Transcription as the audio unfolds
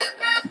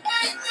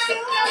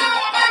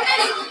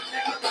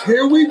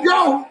Here we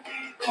go.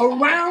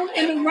 Around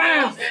and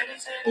around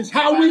is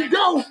how we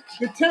go.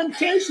 The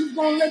Temptation's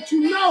going to let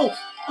you know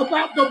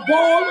about the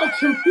ball of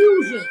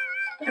confusion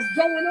that's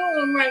going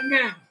on right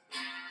now.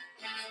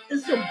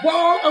 It's a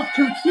ball of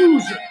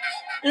confusion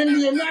in the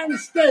United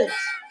States,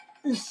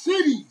 in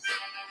cities.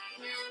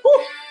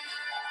 Whew.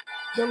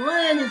 The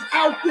land is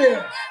out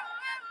there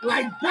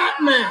like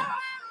Batman.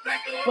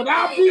 But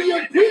I'll be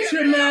your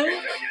preacher,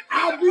 man.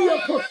 I'll be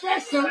your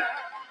professor.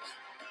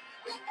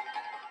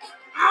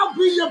 I'll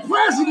be your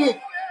president.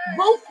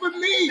 Vote for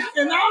me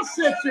and I'll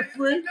set you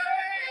free.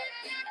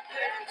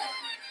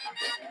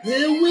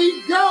 Here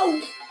we go.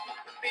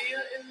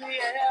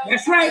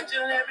 That's right.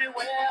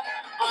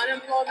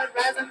 Unemployment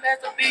rising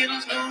fast, the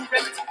Beatles lose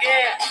records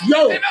again.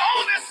 Yo. And the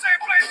only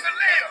safe place to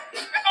live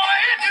is on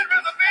an Indian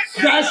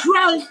reservation. That's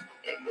right.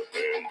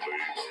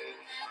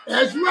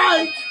 That's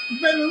right. You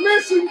better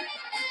listen.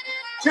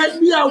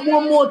 Check me out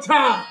one more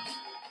time.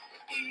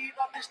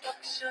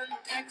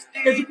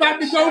 It's about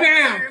to go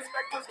down.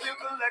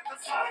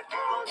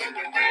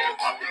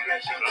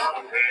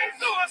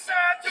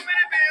 Suicide, too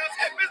many bills,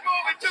 hip is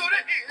moving to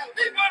the hill.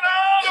 People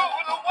all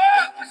over the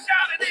world are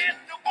shouting in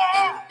the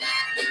war.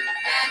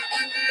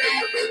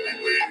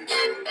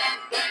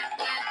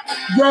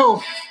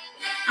 Yo,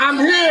 I'm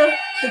here,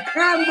 the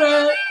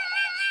comrade.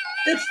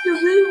 It's the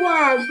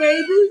rewind,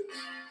 baby.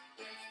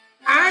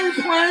 I ain't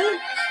playing.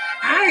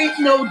 I ain't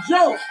no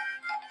joke.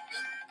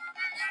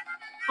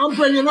 I'm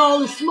bringing all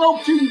the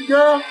smoke to you,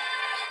 girl.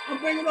 I'm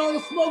bringing all the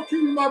smoke to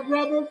you, my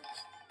brother.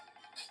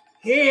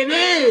 Here it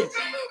is.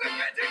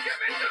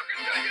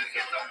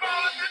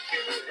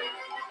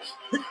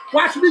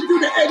 Watch me do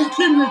the Eddie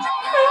Kendricks.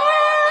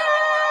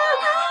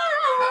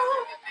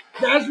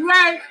 That's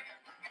right.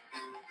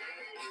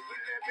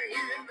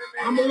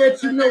 I'm going to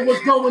let you know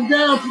what's going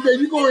down today.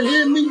 You're going to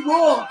hear me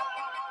roar.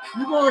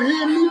 You're going to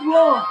hear me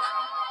roar.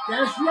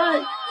 That's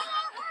right.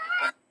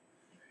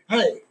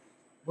 Hey,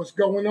 what's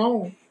going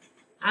on?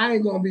 I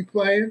ain't going to be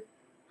playing.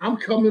 I'm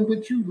coming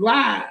with you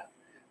live.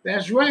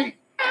 That's right.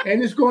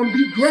 And it's going to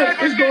be great.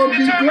 It's going to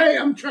be great.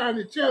 I'm trying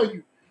to tell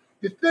you.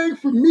 The thing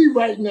for me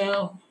right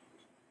now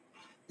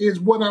is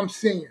what I'm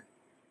seeing.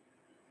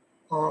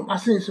 I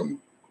seen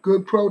some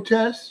good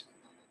protests,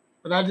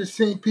 but I just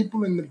seen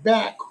people in the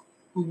back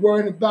who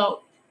worried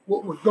about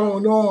what was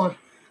going on.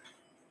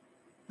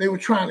 They were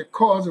trying to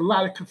cause a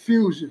lot of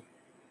confusion.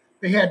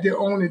 They had their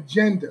own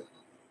agenda.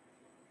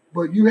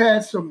 But you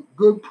had some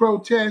good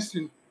protests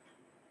and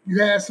you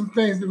had some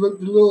things that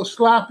looked a little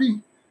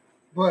sloppy,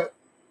 but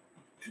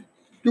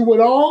through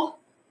it all,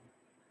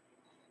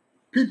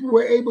 people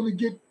were able to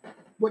get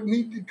what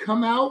needed to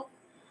come out.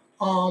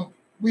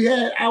 We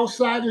had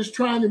outsiders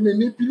trying to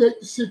manipulate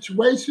the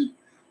situation,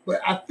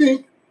 but I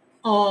think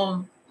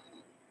the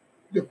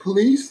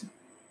police,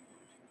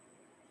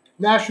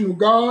 National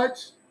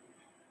Guards,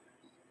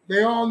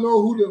 they all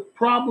know who the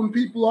problem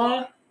people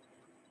are,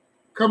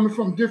 coming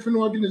from different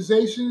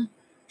organizations,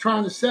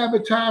 trying to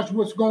sabotage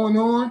what's going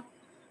on.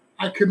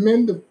 I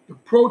commend the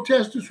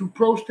protesters who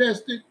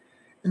protested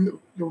in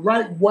the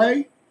right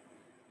way.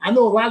 I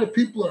know a lot of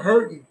people are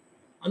hurting.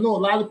 I know a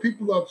lot of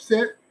people are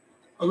upset.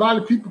 A lot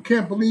of people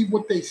can't believe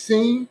what they've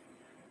seen.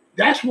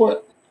 That's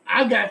what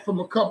I got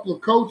from a couple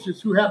of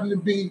coaches who happen to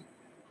be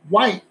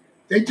white.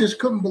 They just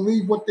couldn't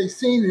believe what they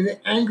seen and it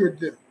angered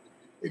them.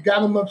 It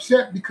got them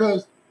upset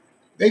because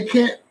they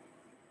can't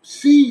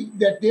see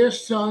that their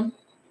son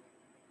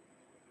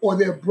or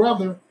their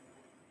brother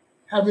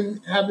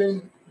having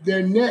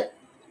their neck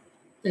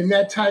in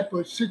that type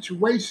of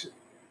situation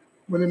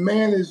when a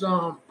man is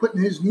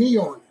putting his knee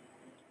on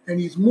it and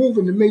he's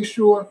moving to make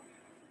sure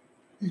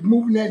he's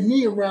moving that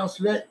knee around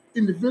so that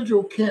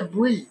individual can't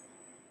breathe.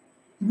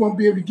 He won't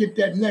be able to get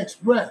that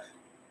next breath.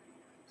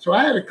 So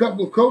I had a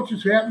couple of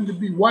coaches who happened to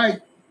be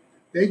white.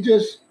 They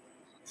just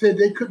said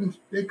they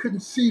couldn't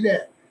see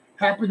that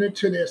happening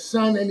to their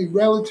son, any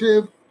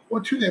relative, or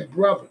to their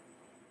brother.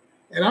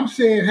 And I'm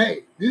saying,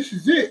 hey, this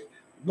is it.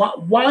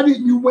 Why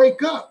didn't you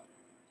wake up?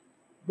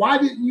 Why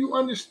didn't you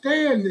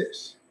understand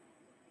this?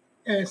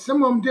 And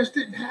some of them just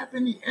didn't have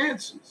any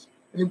answers.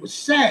 And it was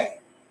sad.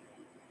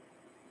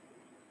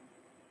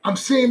 I'm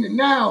saying it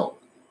now,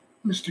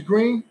 Mr.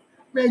 Green.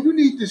 Man, you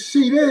need to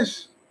see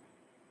this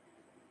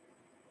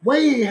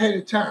way ahead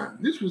of time.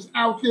 This was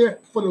out there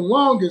for the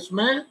longest,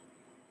 man.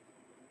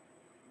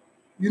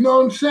 You know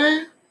what I'm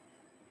saying?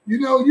 You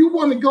know, you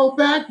want to go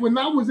back when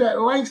I was at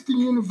Langston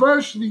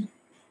University,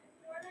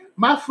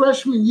 my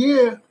freshman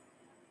year,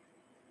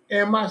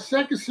 and my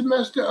second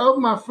semester of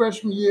my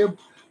freshman year,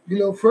 you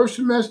know, first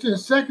semester and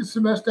second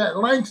semester at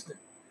Langston,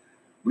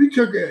 we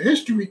took a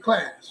history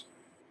class.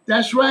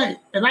 That's right.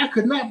 And I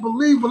could not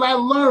believe what I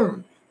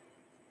learned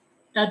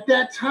at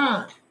that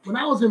time. When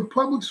I was in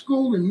public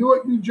school in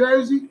Newark, New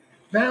Jersey,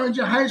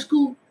 Barringer High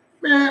School,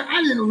 man,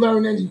 I didn't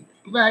learn any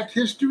Black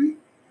history.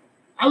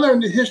 I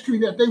learned the history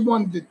that they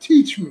wanted to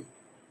teach me.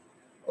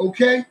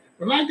 Okay?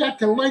 When I got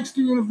to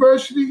Langston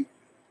University,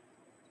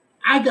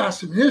 I got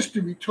some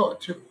history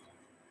taught to me.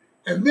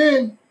 And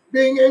then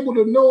being able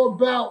to know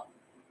about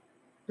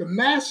the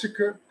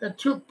massacre that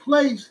took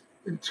place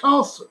in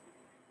Tulsa.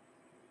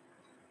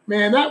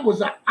 Man, that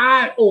was an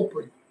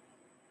eye-opener.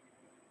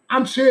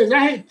 I'm serious.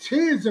 I had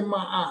tears in my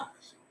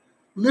eyes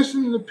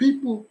listening to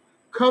people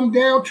come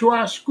down to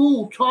our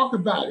school, talk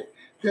about it.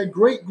 Their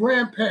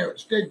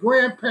great-grandparents, their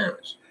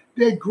grandparents,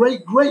 their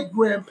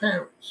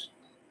great-great-grandparents,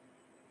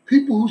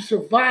 people who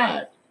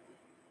survived.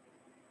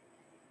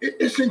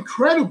 It's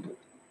incredible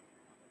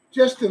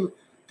just to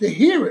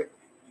hear it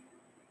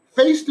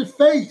face to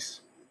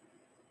face.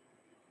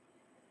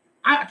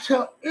 I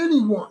tell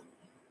anyone,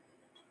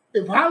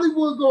 if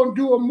Hollywood going to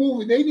do a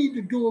movie, they need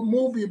to do a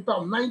movie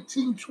about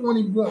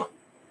 1921.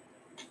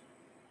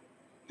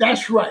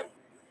 That's right.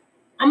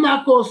 I'm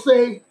not going to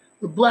say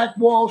the Black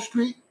Wall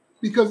Street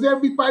because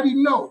everybody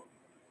know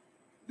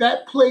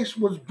that place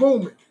was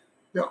booming.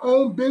 Their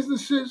own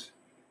businesses,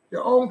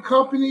 their own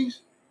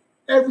companies,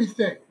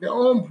 everything. Their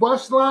own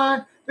bus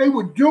line, they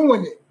were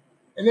doing it.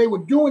 And they were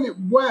doing it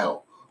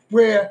well,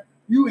 where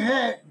you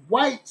had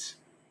whites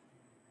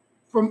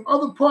from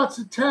other parts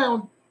of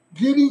town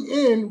getting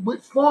in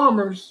with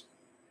farmers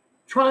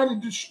trying to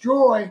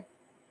destroy,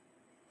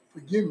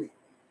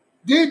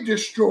 did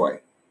destroy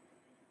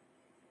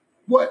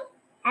what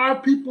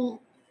our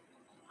people,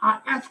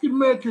 our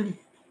African-American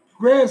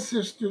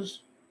grandsisters,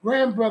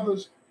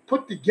 grandbrothers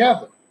put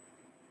together.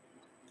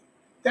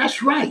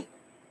 That's right.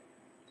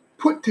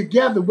 Put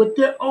together with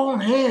their own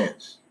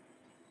hands.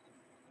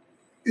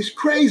 It's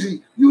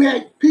crazy. You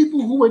had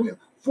people who were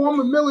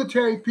former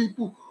military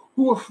people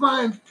who were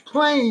flying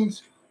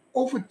planes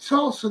over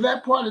Tulsa,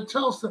 that part of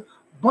Tulsa,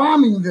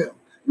 bombing them.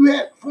 You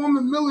had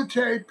former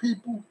military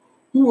people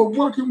who were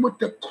working with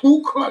the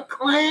Ku Klux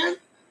Klan,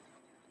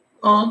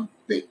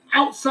 the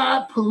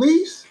outside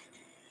police,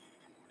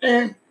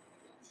 and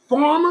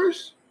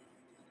farmers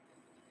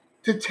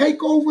to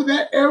take over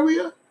that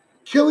area,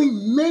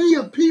 killing many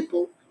of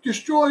people,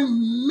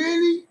 destroying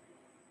many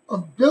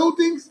of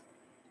buildings,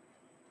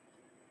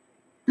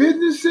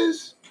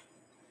 businesses.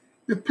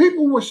 The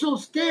people were so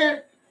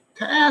scared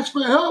to ask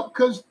for help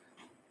because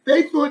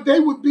they thought they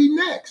would be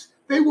next.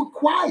 They were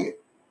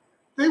quiet.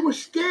 They were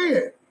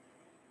scared.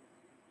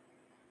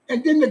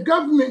 And then the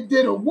government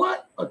did a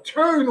what? A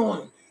turn on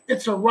them.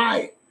 It's a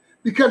riot.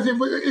 Because if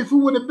it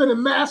would have been a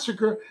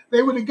massacre,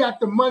 they would have got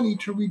the money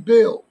to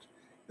rebuild.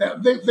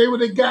 They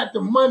would have got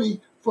the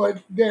money for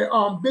their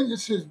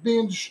businesses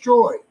being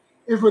destroyed.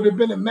 If it would have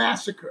been a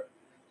massacre.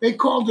 They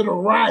called it a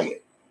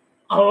riot,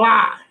 a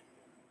lie.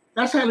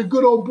 That's how the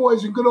good old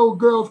boys and good old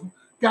girls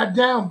got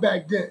down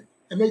back then.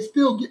 And they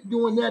still get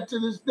doing that to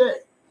this day.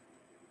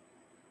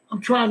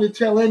 I'm trying to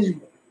tell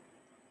anyone.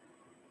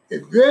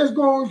 If there's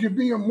going to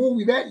be a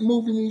movie, that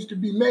movie needs to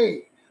be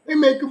made. They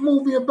make a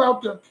movie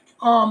about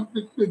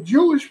the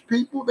Jewish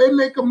people. They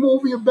make a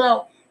movie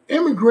about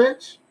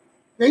immigrants.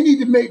 They need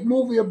to make a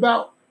movie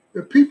about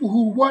the people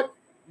who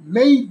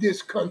made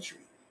this country,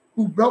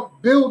 who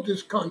built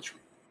this country.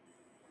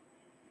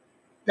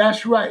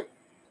 That's right.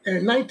 And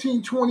in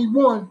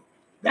 1921,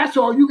 that's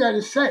all you got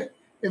to say.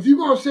 If you're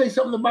going to say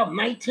something about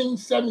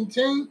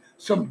 1917,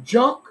 some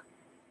junk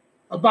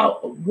about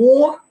a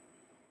war,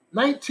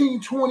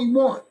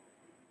 1921,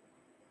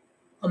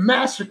 a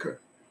massacre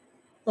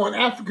on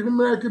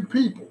African-American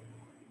people.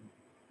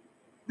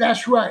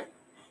 That's right.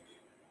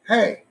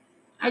 Hey,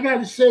 I got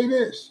to say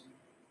this.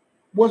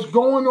 What's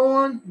going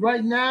on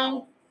right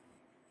now,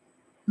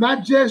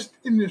 not just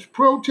in this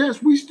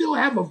protest, we still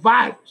have a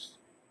virus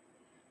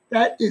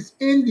that is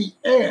in the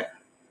air,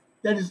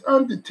 that is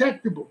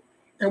undetectable.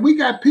 And we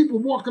got people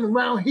walking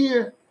around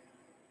here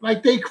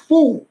like they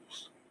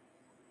fools,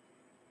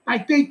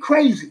 like they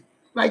crazy,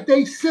 like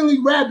they silly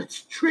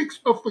rabbits. Tricks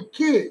are for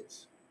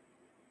kids.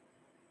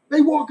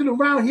 They walking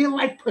around here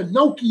like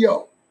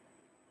Pinocchio.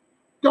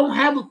 Don't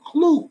have a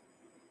clue.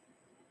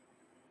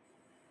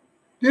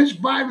 This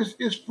virus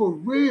is for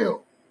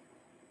real.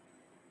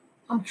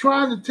 I'm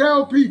trying to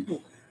tell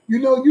people,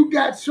 you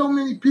got so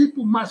many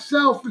people,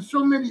 myself and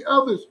so many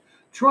others,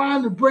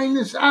 trying to bring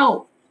this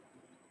out.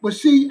 But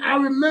see, I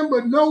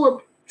remember Noah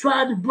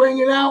tried to bring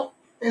it out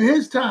in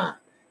his time.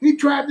 He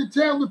tried to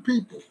tell the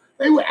people.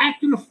 They were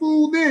acting a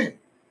fool then,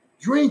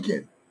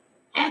 drinking,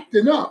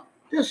 acting up,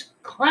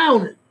 just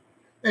clowning.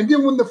 And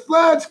then when the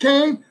floods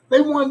came,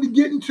 they wanted to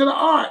get into the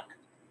ark.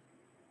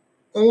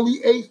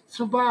 Only 8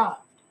 survived.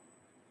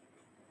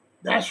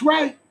 That's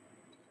right.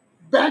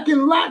 Back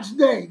in Lot's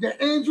day,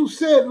 the angel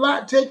said,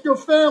 Lot, take your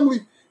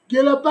family,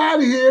 get up out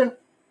of here.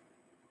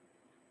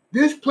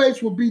 This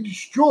place will be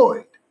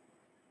destroyed.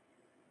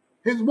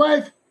 His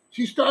wife,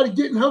 she started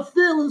getting her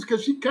feelings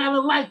because she kind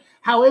of liked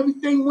how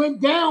everything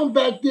went down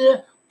back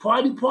there.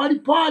 Party, party,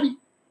 party.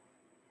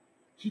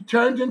 She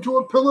turned into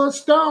a pillar of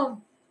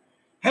stone.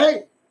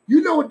 Hey,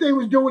 you know what they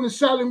was doing in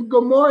Sodom and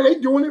Gomorrah? They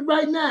doing it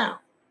right now.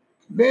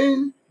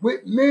 Men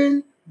with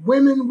men,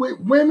 women with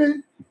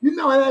women. You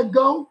know how that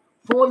go.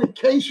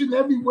 Fornication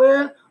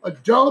everywhere,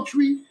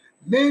 adultery,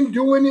 men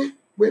doing it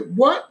with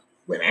what?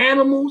 With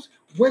animals,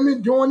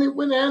 women doing it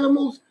with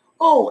animals.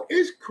 Oh,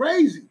 it's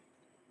crazy.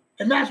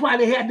 And that's why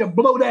they had to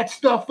blow that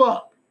stuff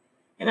up.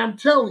 And I'm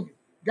telling you,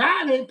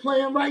 God ain't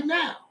playing right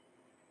now.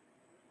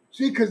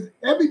 See, because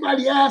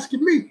everybody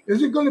asking me,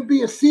 is it going to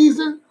be a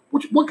season?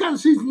 What kind of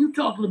season you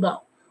talking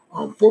about?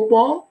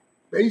 Football,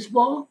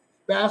 baseball,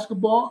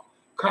 basketball,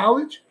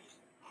 college?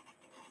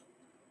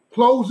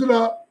 Close it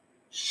up,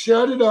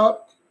 shut it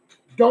up,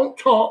 don't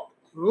talk,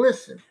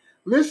 listen.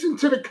 Listen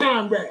to the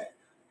comrade.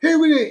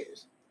 Here it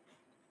is.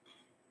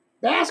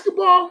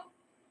 Basketball,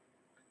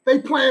 they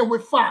playing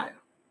with fire.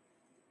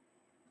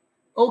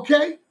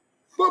 Okay?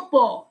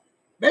 Football,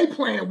 they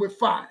playing with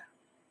fire.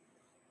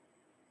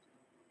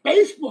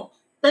 Baseball,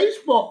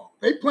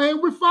 they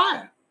playing with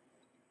fire.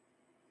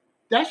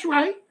 That's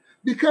right.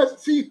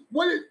 Because, see,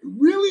 what it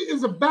really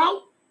is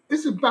about,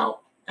 it's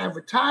about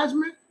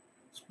advertisement,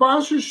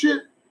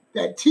 sponsorship,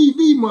 that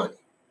TV money.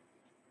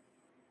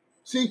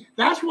 See,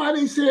 that's why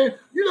they said,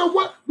 you know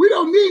what? We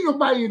don't need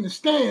nobody in the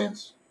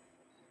stands.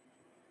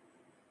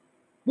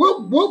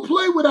 We'll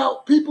play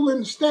without people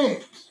in the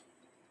stands.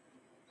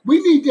 We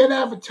need that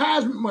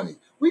advertisement money.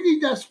 We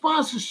need that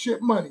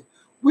sponsorship money.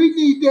 We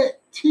need that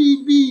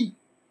TV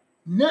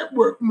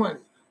network money.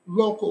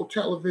 Local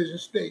television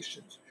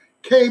stations,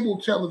 cable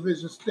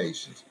television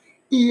stations,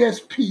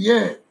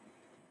 ESPN,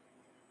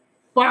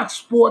 Fox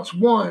Sports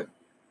 1.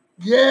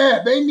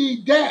 Yeah, they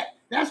need that.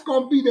 That's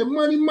going to be their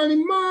money.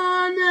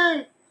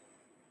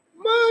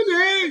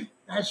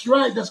 That's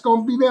right. That's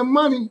going to be their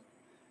money.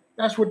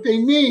 That's what they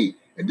need.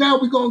 And now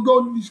we're going to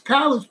go to these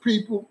college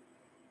people.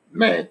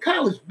 Man,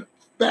 college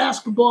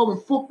basketball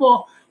and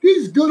football,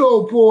 these good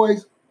old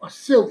boys are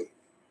silly.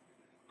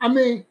 I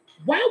mean,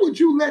 why would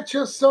you let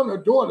your son or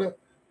daughter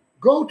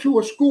go to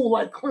a school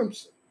like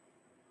Clemson?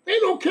 They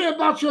don't care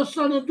about your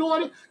son and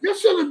daughter. Your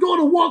son and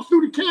daughter walk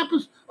through the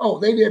campus. Oh,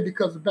 they there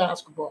because of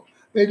basketball.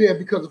 They there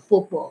because of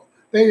football.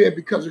 They there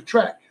because of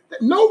track.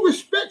 No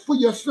respect for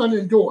your son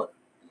and daughter.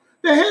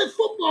 The head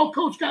football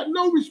coach got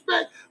no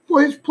respect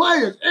for his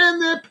players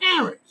and their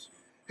parents.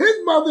 His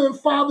mother and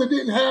father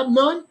didn't have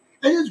none,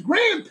 and his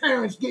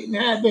grandparents didn't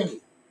have any.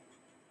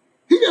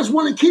 He just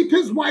want to keep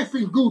his wife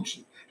in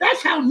Gucci.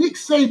 That's how Nick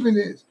Saban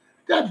is.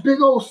 That big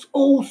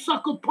old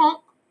sucker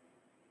punk.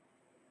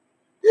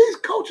 These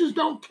coaches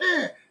don't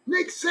care.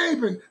 Nick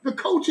Saban, the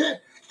coach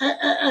at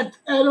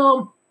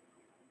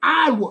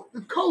Iowa,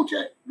 the coach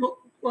at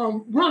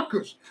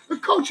Rutgers, the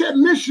coach at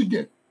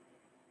Michigan,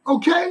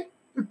 okay?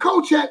 The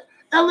coach at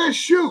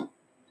LSU,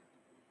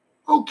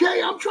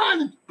 okay? I'm trying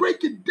to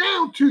break it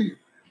down to you.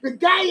 The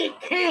guy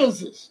at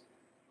Kansas,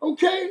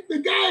 okay? The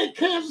guy at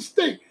Kansas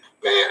State.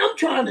 Man, I'm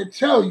trying to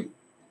tell you.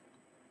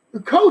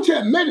 The coach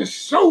at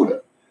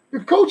Minnesota,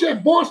 the coach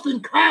at Boston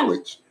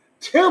College,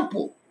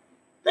 Temple,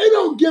 they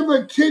don't give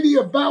a kitty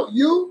about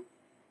you.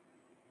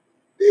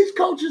 These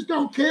coaches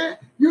don't care.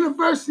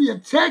 University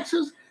of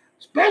Texas,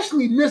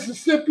 especially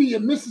Mississippi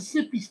and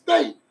Mississippi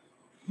State.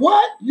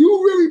 What?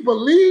 You really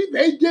believe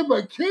they give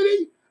a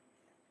kitty?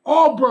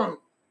 Auburn,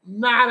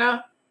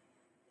 nada.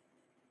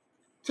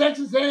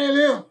 Texas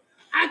A&M.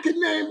 I could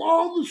name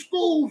all the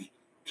schools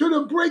to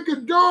the break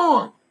of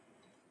dawn.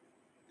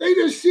 They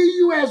just see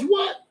you as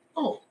what?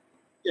 Oh,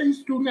 yeah, he's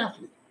a student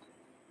athlete.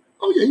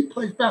 Oh, yeah, he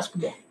plays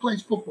basketball. He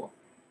plays football.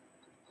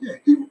 Yeah,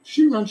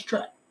 she runs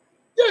track.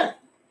 Yeah,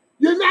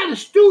 you're not a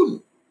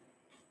student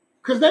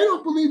because they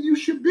don't believe you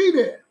should be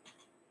there.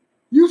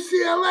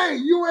 UCLA,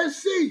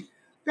 USC.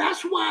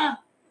 That's why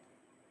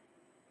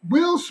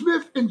Will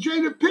Smith and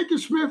Jada Pinkett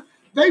Smith,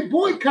 they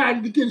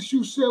boycotted against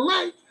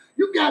UCLA.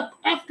 You got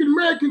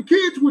African-American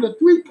kids with a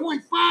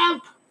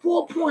 3.5,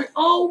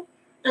 4.0,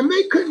 and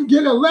they couldn't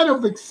get a letter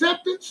of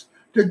acceptance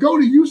to go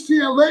to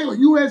UCLA or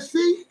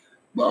USC.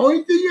 The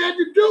only thing you had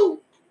to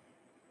do,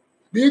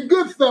 be a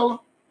good fella,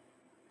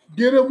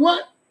 get a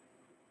what?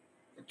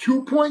 A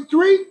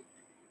 2.3,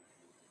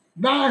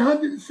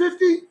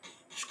 950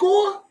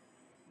 score,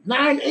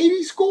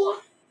 980 score,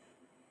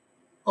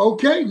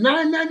 okay,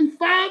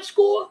 995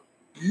 score,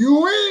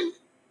 you in.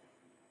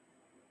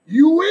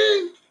 You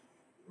in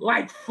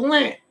like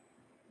Flint.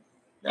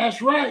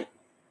 That's right.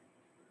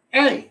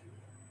 Hey,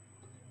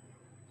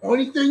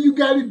 only thing you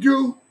got to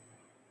do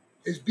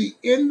is be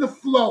in the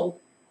flow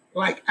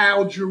like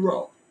Al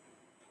Jarreau.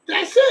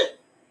 That's it.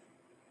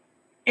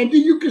 And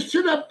then you can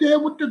sit up there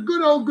with the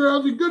good old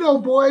girls and good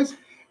old boys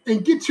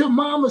and get your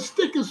mom a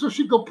sticker so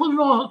she can put it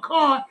on her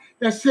car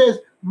that says,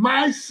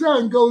 my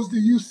son goes to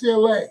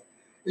UCLA.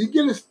 You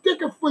get a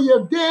sticker for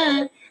your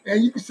dad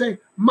and you can say,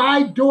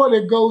 my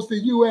daughter goes to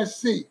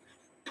USC.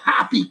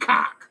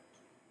 Poppycock.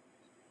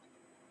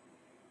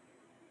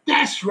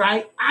 That's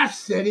right. I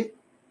said it.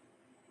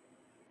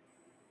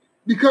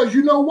 Because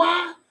you know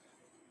why?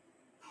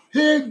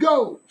 Here it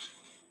goes.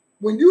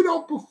 When you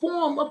don't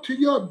perform up to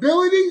your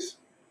abilities,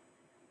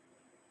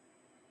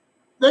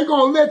 they're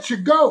going to let you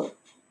go.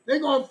 They're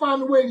going to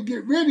find a way to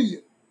get rid of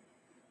you.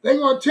 They're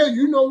going to tell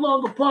you you're no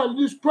longer part of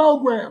this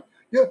program.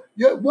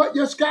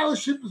 Your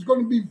scholarship is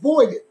going to be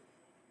voided.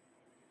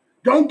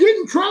 Don't get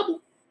in trouble.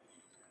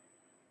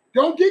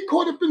 Don't get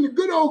caught up in the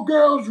good old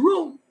girl's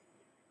room.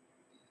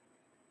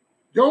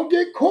 Don't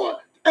get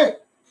caught. Hey,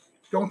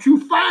 don't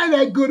you find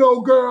that good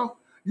old girl.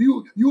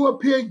 You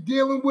up here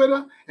dealing with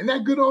her, and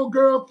that good old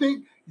girl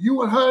think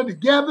you and her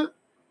together.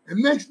 And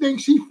next thing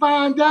she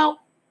find out,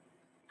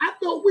 I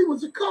thought we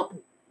was a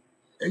couple.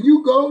 And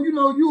you go,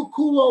 you a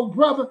cool old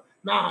brother.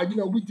 Nah,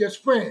 we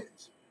just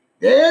friends.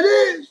 There it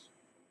is.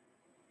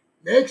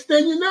 Next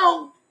thing you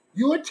know,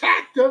 you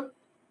attacked her.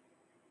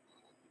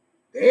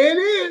 There it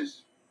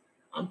is.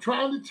 I'm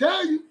trying to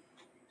tell you,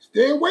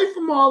 stay away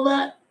from all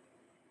that.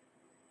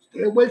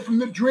 Stay away from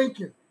the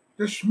drinking,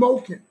 the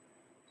smoking,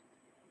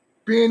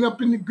 being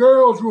up in the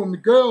girls' room. The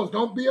girls,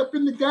 don't be up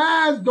in the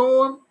guys'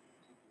 dorm.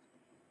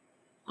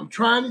 I'm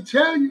trying to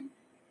tell you,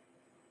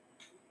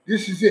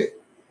 this is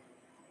it.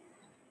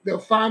 They'll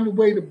find a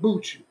way to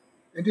boot you.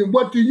 And then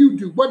what do you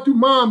do? What do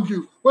mom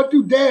do? What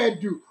do dad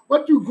do?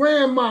 What do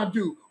grandma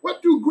do?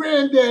 What do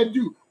granddad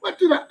do? What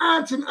do the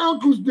aunts and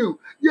uncles do?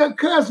 Your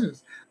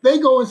cousins. They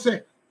go and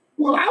say,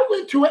 well, I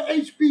went to an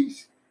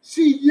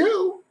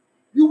HBCU.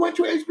 You went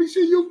to an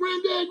HBCU,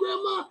 granddad,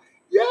 grandma?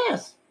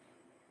 Yes.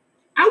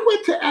 I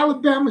went to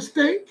Alabama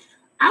State.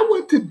 I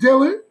went to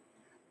Dillard.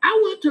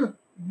 I went to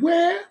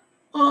where?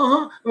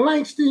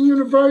 Langston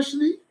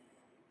University.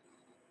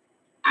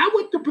 I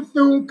went to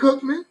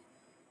Bethune-Cookman.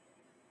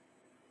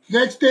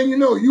 Next thing you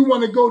know, you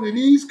want to go to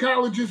these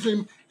colleges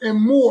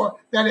and more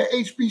that are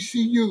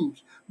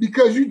HBCUs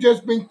because you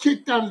just been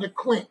kicked out of the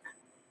clink.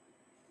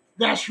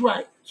 That's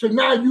right. So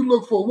now you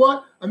look for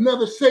what?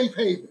 Another safe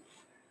haven.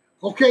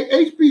 Okay,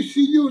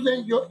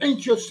 HBCUs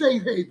ain't your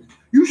safe haven.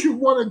 You should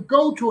want to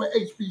go to an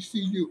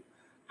HBCU.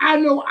 I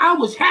know I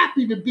was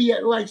happy to be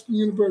at Langston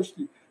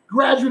University,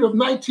 graduate of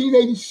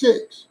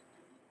 1986.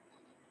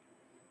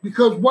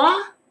 Because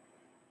why?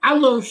 I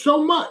learned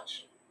so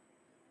much.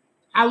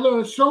 I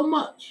learned so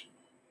much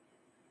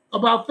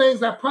about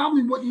things I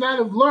probably would not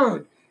have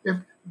learned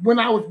when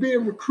I was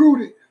being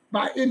recruited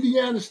by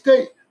Indiana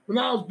State, when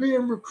I was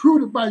being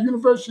recruited by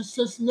University of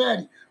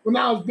Cincinnati, when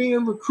I was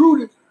being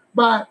recruited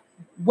by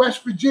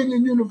West Virginia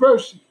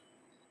University,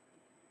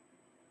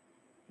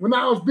 when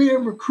I was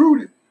being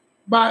recruited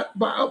by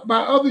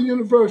other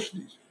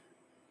universities.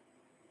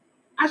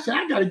 I said,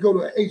 I got to go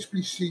to an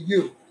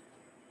HBCU.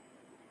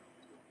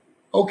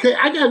 Okay,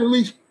 I got to at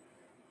least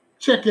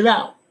check it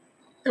out.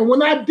 And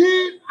when I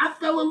did, I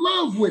fell in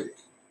love with it.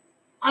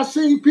 I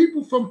seen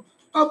people from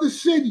other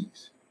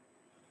cities,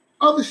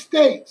 other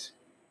states,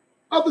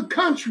 other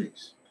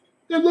countries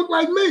that look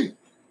like me.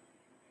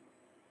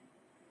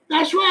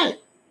 That's right.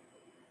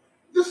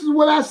 This is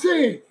what I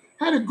said.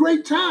 Had a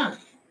great time.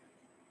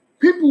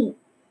 People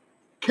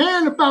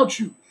caring about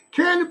you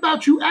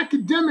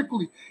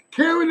academically,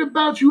 caring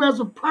about you as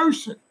a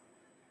person.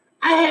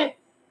 I had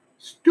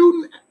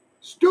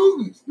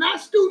students, not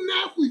student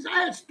athletes.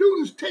 I had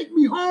students take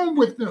me home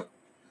with them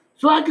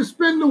so I could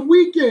spend the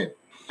weekend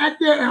at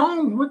their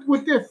home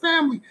with their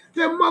family,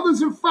 their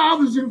mothers and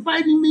fathers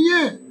inviting me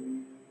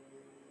in.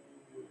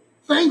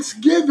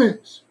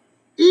 Thanksgivings,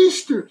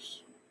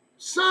 Easters,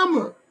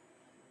 summer.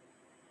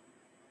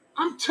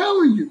 I'm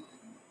telling you,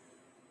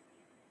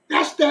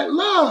 that's that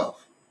love.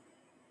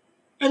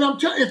 And I'm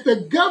telling you, if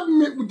the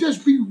government would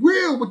just be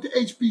real with the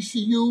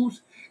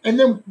HBCUs and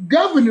them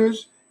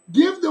governors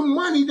give the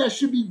money that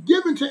should be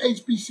given to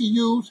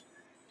HBCUs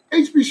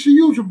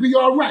would be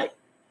all right.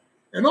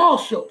 And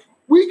also,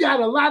 we got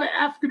a lot of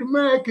African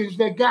Americans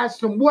that got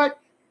some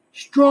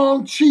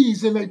strong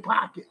cheese in their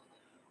pocket.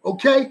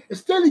 Okay?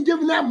 Instead of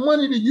giving that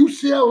money to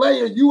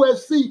UCLA or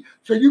USC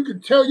so you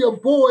can tell your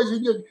boys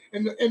and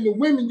the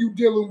women you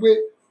dealing with,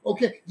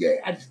 okay, yeah,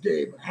 I just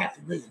gave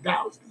 $500,000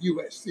 to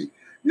USC.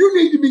 You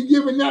need to be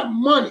giving that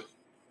money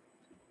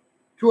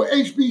to an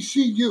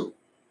HBCU.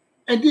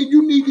 And then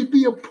you need to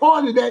be a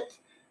part of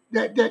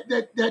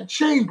that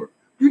chamber.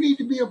 You need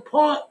to be a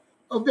part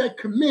of that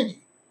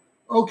committee,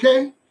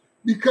 okay?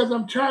 Because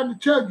I'm trying to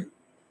tell you,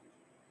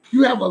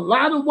 you have a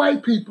lot of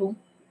white people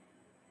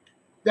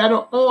that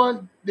are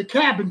on the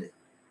cabinet,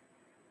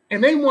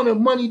 and they want the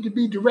money to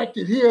be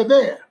directed here or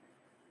there,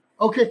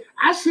 okay?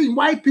 I seen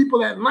white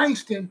people at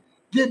Langston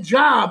get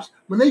jobs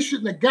when they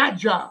shouldn't have got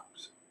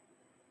jobs,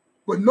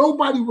 but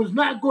nobody was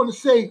not going to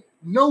say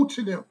no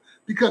to them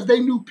because they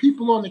knew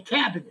people on the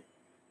cabinet.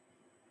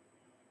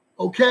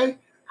 Okay,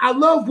 I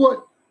love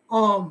what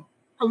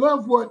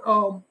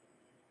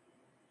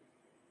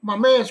my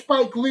man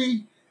Spike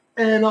Lee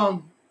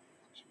and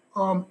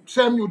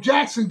Samuel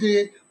Jackson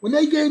did when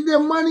they gave their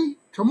money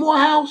to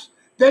Morehouse.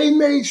 They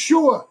made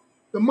sure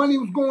the money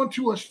was going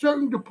to a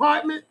certain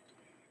department,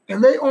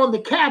 and they on the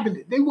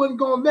cabinet. They wasn't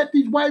going to let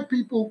these white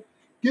people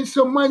get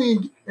some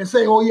money and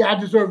say, "Oh yeah, I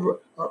deserve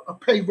a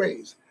pay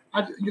raise."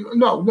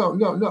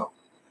 No,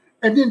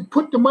 and then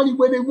put the money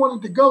where they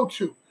wanted to go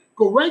to.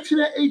 Go right to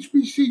that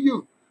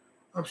HBCU.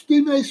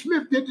 Stephen A.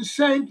 Smith did the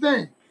same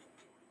thing.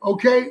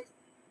 Okay?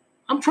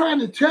 I'm trying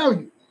to tell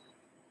you,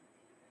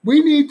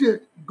 we need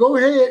to go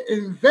ahead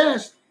and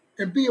invest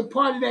and be a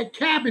part of that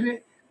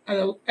cabinet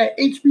at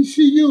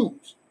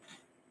HBCUs.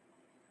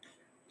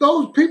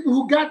 Those people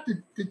who got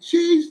the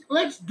cheese,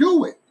 let's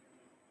do it.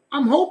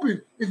 I'm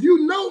hoping if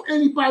you know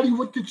anybody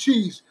with the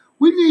cheese,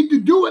 we need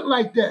to do it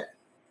like that.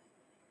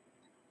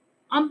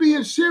 I'm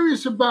being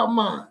serious about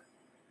mine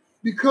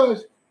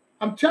because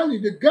I'm telling you,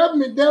 the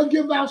government, they'll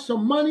give out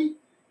some money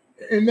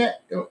in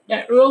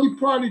that early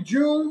part of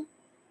June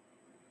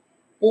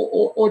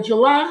or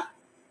July,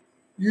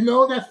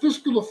 that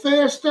fiscal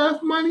affairs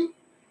stuff money,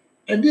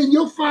 and then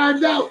you'll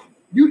find out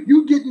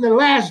you getting the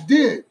last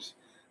dibs.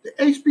 The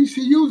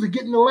HBCUs are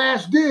getting the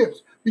last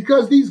dibs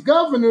because these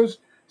governors,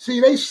 see,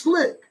 they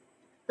slick.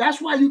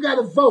 That's why you got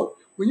to vote.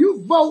 When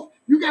you vote,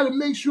 you got to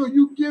make sure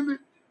you give it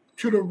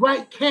to the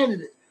right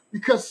candidate,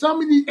 because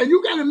some of these, and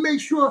you got to make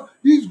sure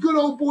these good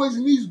old boys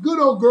and these good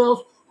old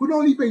girls who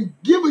don't even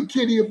give a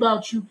kitty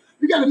about you,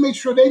 you got to make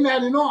sure they're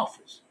not in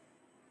office.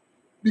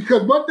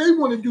 Because what they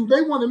want to do,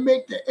 they want to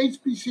make the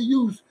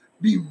HBCUs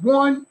be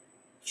one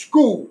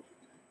school.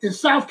 In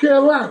South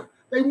Carolina,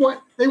 they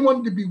want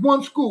it to be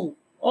one school.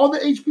 All the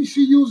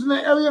HBCUs in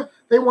that area,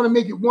 they want to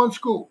make it one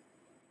school.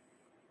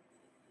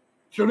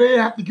 So they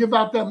have to give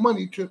out that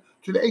money to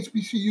the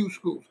HBCU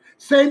schools.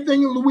 Same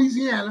thing in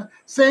Louisiana,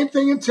 same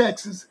thing in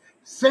Texas,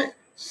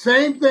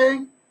 same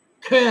thing,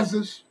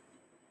 Kansas,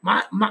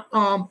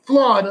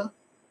 Florida,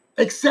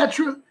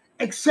 etc.,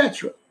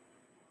 etc.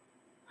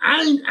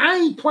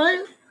 I ain't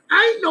playing.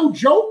 I ain't no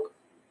joke.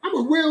 I'm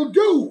a real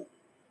dude.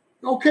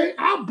 Okay,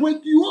 I'll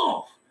break you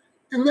off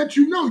and let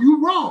you know you're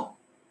wrong.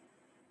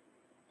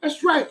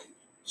 That's right,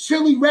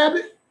 silly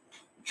rabbit.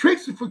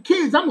 Tricks are for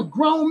kids. I'm a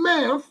grown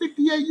man. I'm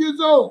 58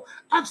 years old.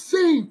 I've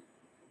seen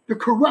the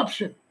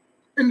corruption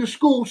in the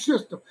school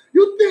system.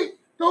 You think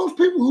those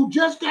people who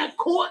just got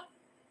caught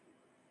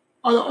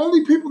are the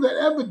only people that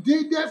ever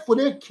did that for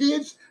their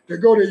kids to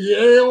go to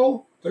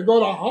Yale, to go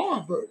to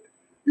Harvard,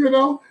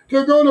 to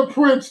go to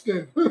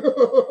Princeton,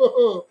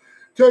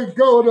 to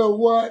go to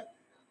what?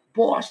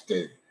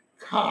 Boston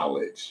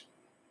College.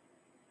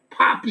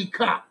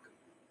 Poppycock.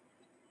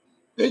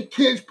 Their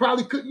kids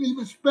probably couldn't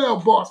even spell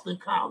Boston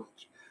College.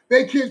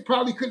 Their kids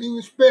probably couldn't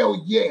even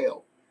spell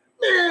Yale.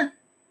 Man,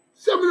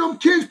 some of them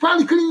kids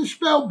probably couldn't even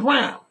spell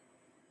Brown.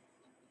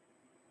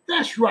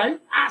 That's right,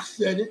 I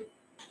said it.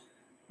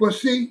 But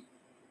see,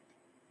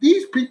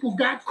 these people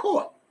got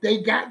caught.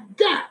 They got.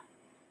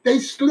 They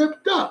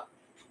slipped up.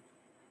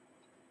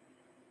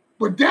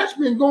 But that's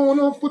been going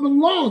on for the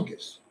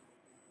longest.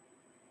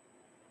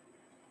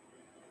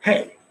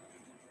 Hey,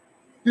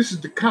 this is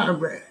the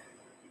Conrad.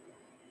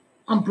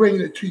 I'm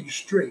bringing it to you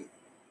straight.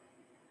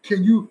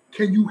 Can you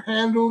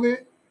handle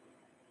it?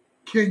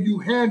 Can you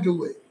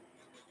handle it?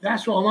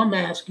 That's all I'm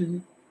asking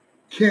you.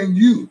 Can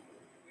you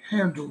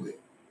handle it?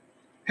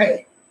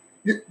 Hey,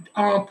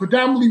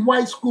 predominantly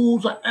white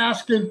schools are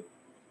asking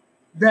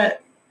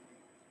that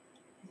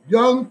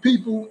young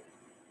people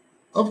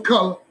of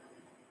color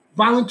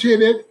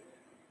volunteer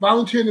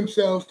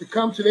themselves to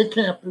come to their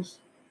campus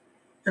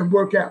and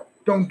work out.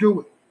 Don't do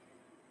it.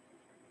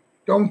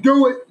 Don't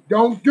do it.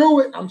 Don't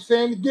do it. I'm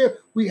saying again,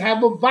 we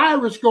have a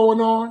virus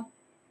going on.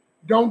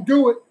 Don't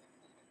do it,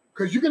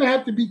 because you're going to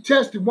have to be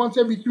tested once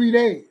every 3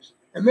 days.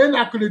 And they're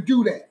not going to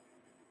do that.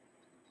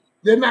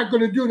 They're not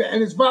going to do that.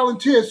 And it's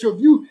volunteer. So if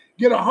you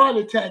get a heart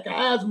attack, an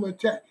asthma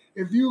attack,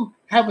 if you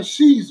have a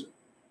seizure,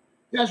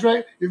 that's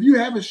right, if you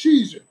have a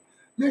seizure,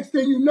 next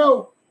thing you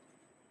know,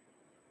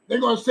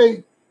 they're going to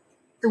say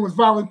it was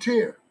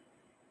volunteer.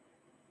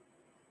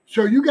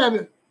 So you got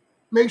to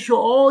make sure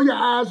all your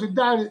I's are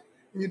dotted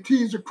and your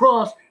T's are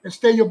crossed and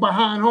stay your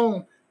behind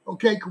home,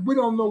 okay? Because we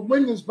don't know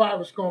when this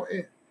virus is going to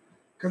end.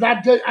 Because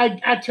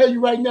I tell you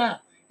right now,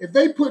 if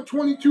they put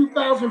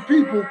 22,000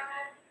 people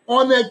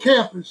on that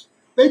campus,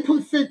 they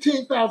put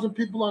 15,000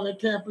 people on that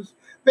campus,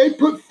 they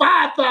put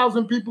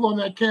 5,000 people on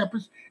that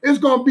campus, it's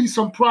going to be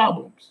some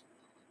problems.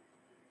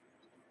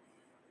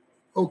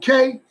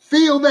 Okay?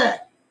 Feel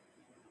that.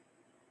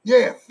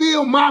 Yeah,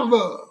 feel my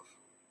love.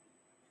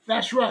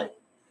 That's right.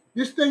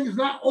 This thing is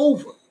not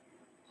over.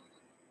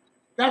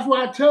 That's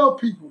why I tell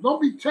people,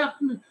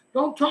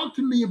 don't talk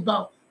to me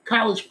about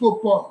college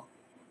football.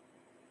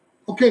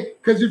 Okay,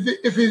 because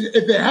if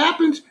it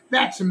happens,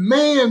 that's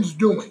man's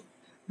doing.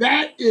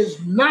 That is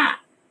not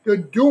the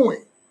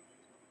doing,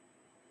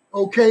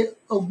 okay,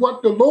 of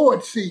what the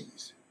Lord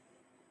sees.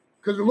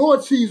 Because the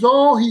Lord sees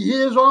all, he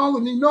hears all,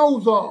 and he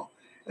knows all.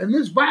 And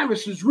this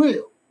virus is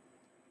real.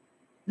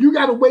 You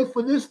got to wait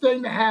for this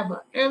thing to have an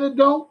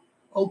antidote,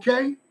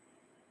 okay,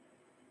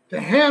 to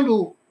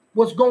handle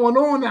what's going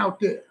on out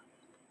there.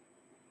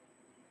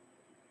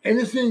 And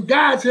it's in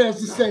God's hands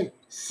to say,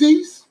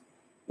 cease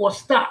or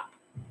stop.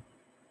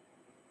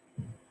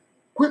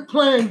 Quit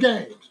playing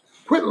games.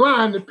 Quit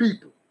lying to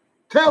people.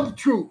 Tell the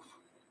truth.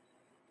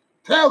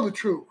 Tell the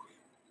truth.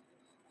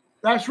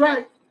 That's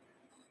right.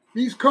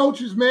 These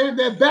coaches, man,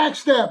 they're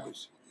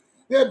backstabbers.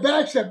 They're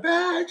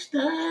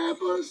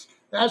backstabbers.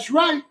 That's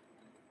right.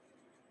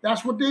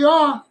 That's what they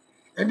are.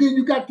 And then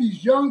you got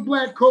these young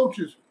black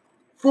coaches,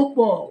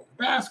 football,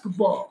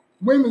 basketball,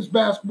 women's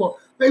basketball.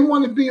 They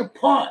want to be a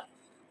part.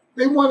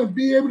 They want to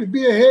be able to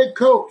be a head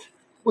coach.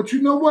 But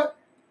you know what?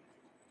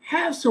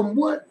 Have some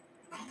what?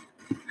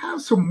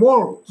 Have some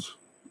morals.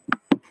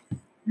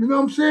 You know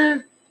what I'm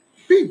saying?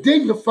 Be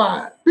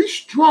dignified. Be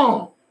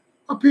strong.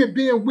 Up here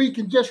being weak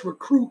and just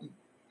recruiting.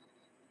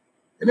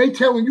 And they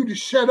telling you to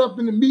shut up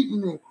in the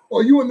meeting room.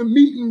 Or you in the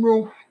meeting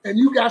room and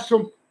you got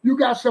some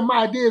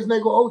ideas and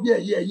they go, oh,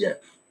 yeah.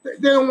 They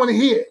don't want to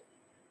hear it.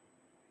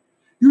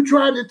 You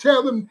trying to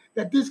tell them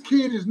that this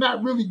kid is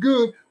not really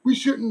good. We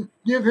shouldn't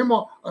give him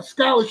a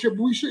scholarship.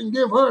 We shouldn't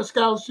give her a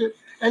scholarship.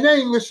 And they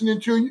ain't listening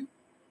to you.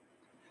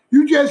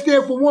 You just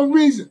there for one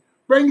reason.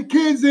 Bring the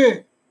kids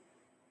in.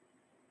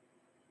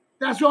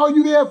 That's all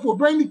you there for.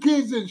 Bring the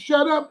kids in.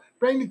 Shut up.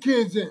 Bring the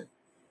kids in.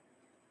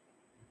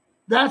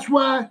 That's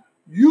why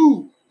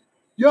you,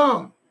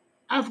 young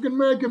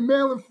African-American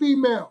male and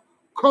female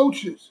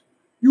coaches,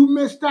 you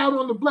missed out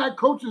on the Black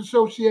Coaches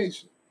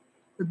Association.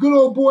 The good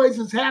old boys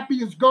is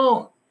happy as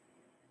gone.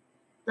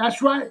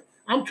 That's right.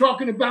 I'm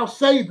talking about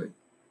Saban.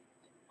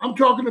 I'm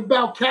talking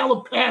about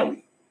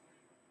Calipari.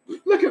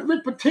 Look at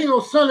Rick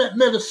Pitino's son at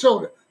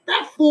Minnesota.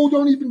 That fool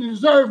don't even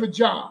deserve a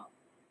job.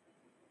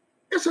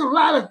 It's a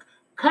lot of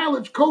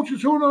college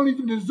coaches who don't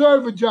even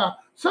deserve a job.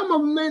 Some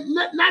of them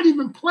not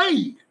even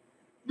played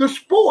the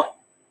sport.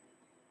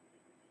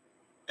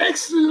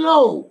 X's and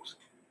O's.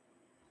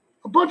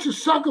 A bunch of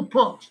sucker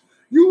punks.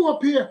 You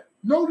up here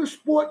know the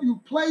sport, you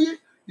play it,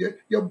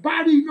 your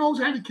body knows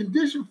how to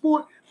condition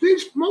for it.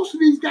 Most of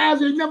these guys,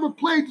 they never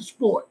played the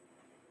sport.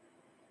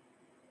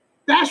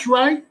 That's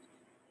right.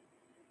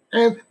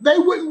 And they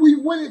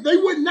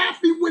would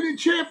not be winning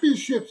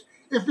championships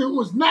if it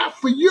was not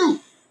for you.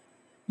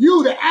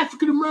 You, the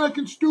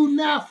African-American student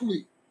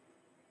athlete.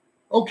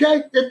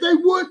 Okay? If they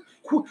would,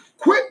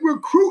 quit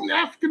recruiting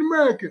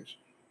African-Americans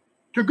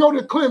to go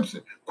to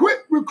Clemson. Quit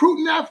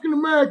recruiting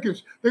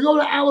African-Americans to go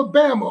to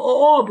Alabama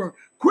or Auburn.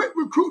 Quit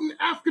recruiting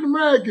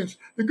African-Americans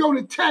to go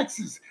to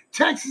Texas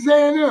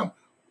A&M.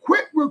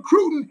 Quit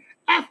recruiting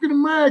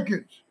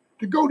African-Americans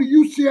to go to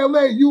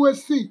UCLA,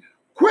 USC.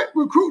 Quit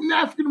recruiting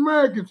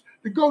African-Americans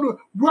to go to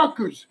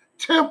Rutgers,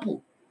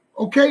 Temple,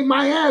 okay,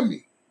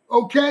 Miami,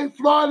 okay,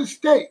 Florida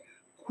State.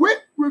 Quit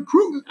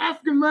recruiting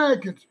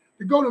African-Americans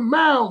to go to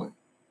Maryland,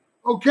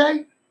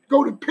 okay,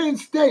 go to Penn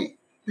State,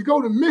 to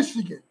go to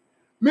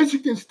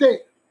Michigan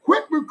State.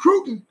 Quit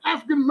recruiting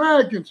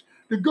African-Americans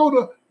to go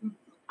to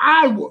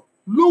Iowa,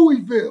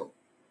 Louisville,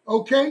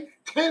 okay,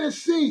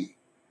 Tennessee.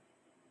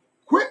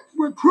 Quit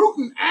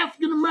recruiting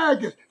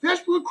African-Americans.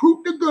 Let's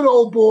recruit the good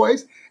old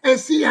boys and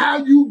see how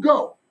you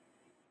go.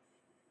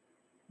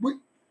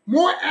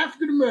 More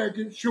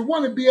African-Americans should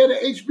want to be at an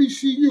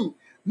HBCU,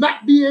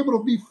 not be able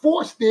to be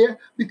forced there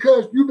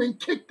because you've been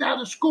kicked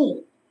out of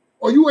school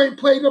or you ain't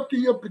played up to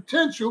your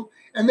potential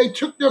and they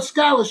took their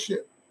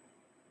scholarship.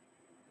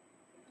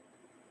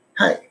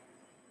 Hey,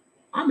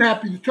 I'm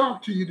happy to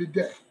talk to you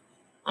today.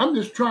 I'm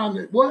just trying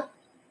to, what?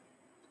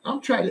 I'm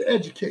trying to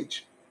educate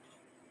you.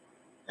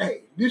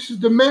 Hey, this is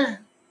the man.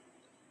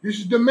 This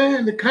is the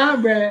man, the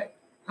Conrad.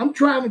 I'm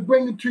trying to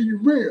bring it to you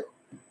real.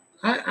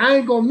 I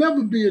ain't going to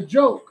never be a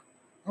joke.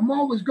 I'm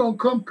always going to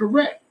come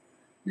correct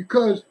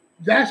because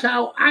that's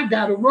how I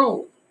got to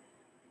roll.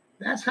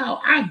 That's how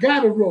I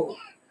got to roll.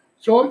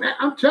 So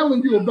I'm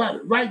telling you about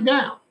it right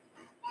now.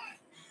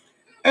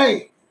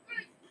 Hey,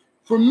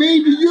 from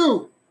me to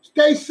you,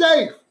 stay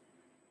safe.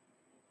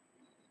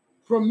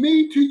 From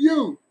me to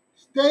you,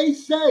 stay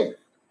safe.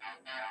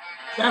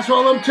 That's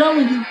all I'm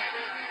telling you.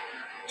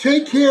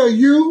 Take care of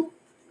you.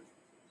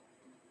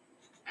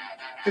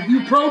 If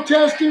you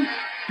protesting,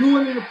 do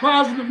it in a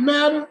positive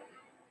manner.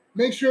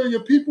 Make sure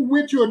your people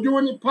with you are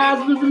doing it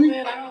positively.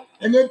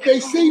 And if they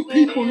see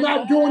people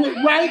not doing it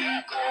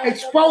right,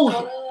 expose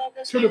them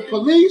to the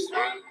police.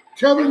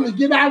 Tell them to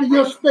get out of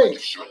your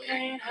space.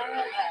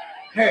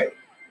 Hey,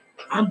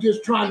 I'm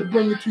just trying to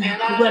bring it to you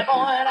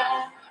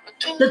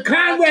correctly. The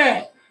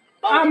Conrad,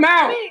 I'm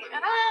out.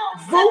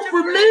 Vote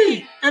for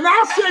me, and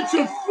I'll set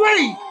you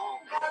free.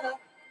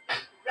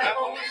 The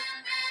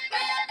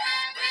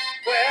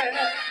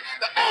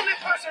only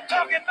person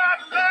talking about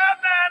love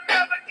now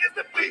never is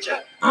the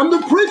preacher. I'm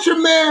the preacher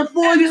man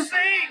for you.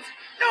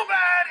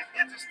 Nobody's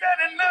interested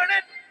in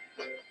learning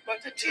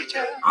but the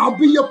teacher. I'll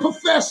be your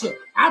professor.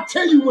 I'll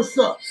tell you what's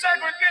up.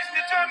 Segregation,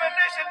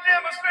 determination,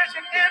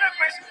 demonstration,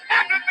 integration,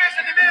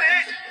 aggregation,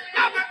 humiliation,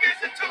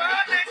 obligation to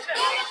our nation.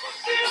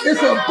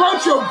 It's a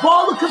bunch of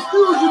ball of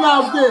confusion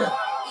out there.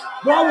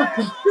 Ball of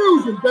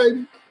confusion,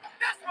 baby.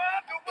 That's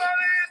what the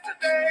world is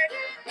today.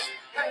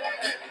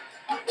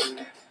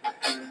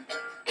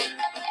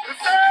 The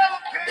sale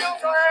of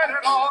pills are at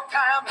an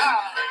all-time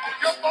high.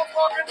 Your folks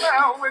walking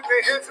around with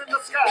their heads in the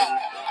sky.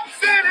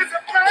 Cities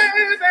are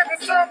praise in the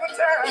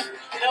summertime.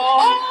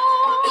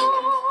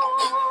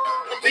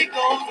 The beat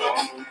goes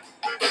on.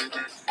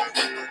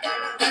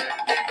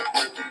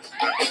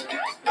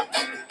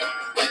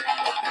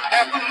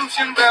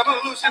 Evolution,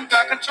 revolution,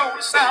 got control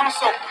the sound.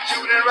 So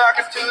shooting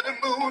rockets to the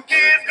moon,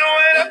 kids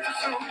going up to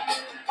soon.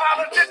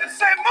 Politicians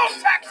say more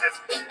taxes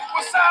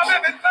will solve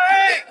everything.